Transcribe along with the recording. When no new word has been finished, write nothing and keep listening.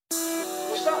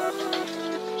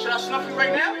Should I snuff you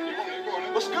right now?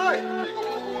 What's good? I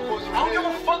don't give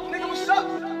a fuck, nigga. What's up?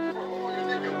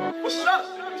 What's up?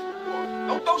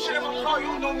 Don't throw shit in my car. You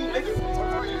don't know me, nigga.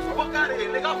 Fuck out of here,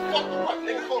 nigga. I'll fuck you up,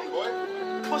 nigga.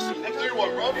 Pussy, nigga. Do what,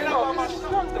 bro? You know my sister,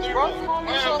 bro. I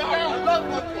love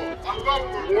her. I love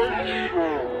her.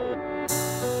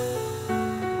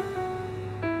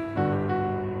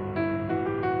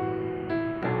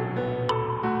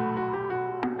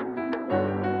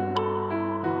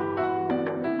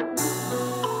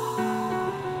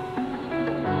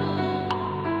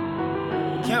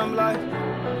 CampLife,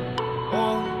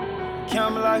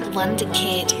 CampLife.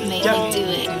 WonderKid made me do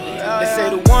it. They say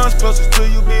the ones closest to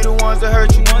you be the ones that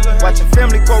hurt you. Watching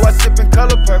family grow, I sippin'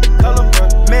 color purple.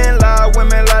 Men lie,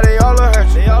 women lie, they all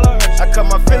hurt you. I cut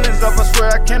my feelings off, I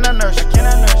swear I cannot nurse you.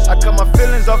 I cut my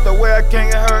feelings off the way I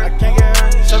can't get hurt.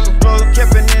 Shut the clothes,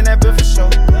 kept it in that bit for sure.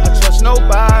 I trust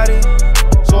nobody,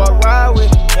 so I ride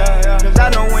with it. Cause I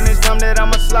know when it's time that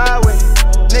I'ma slide with it.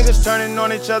 Niggas turning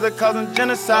on each other, causing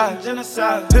genocide.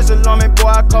 Pistol on me, boy,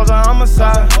 I cause a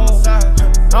homicide.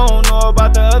 I don't know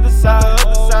about the other side,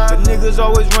 but niggas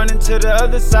always running to the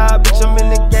other side. Bitch, I'm in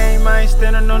the game, I ain't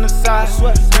standing on the side.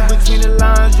 In between the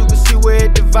lines, you can see where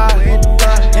it divide.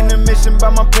 In the mission, by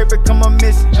my paper, come on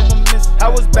missing. I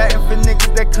was batting for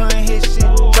niggas that couldn't hit shit.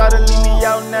 Try to leave me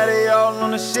out, now they all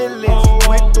on the shit list.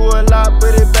 Went through a lot,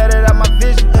 but it battered out my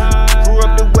vision. Grew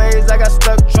up the ways, I got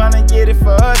stuck trying to get it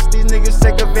for us. These niggas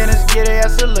take advantage, get their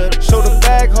ass a little. Show the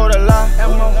bag, hold a lot.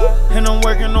 And I'm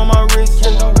working on my wrist.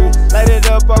 Light it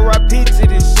up, R.I.P. to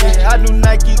this shit. I do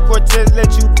Nike Cortez,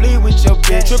 let you bleed with your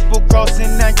bitch. Triple crossing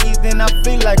Nikes, then I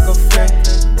feel like a friend.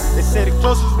 They say the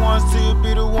closest ones to you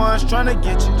be the ones tryna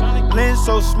get you. Lens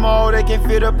so small, they can't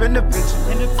fit up in the picture.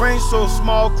 Frame so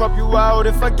small, crop you out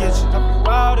if I get you.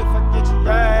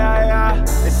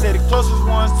 They say the closest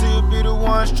ones to you be the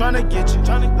ones tryna get you.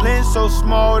 Lens so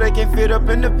small, they can't fit up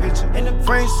in the picture.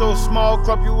 Frame so small,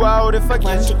 crop you out if I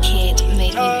get you. WonderKid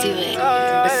made me do it.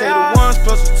 They say the ones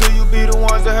closest to you be the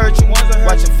ones that hurt you.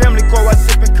 Watching family grow, I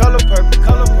sippin' color purple.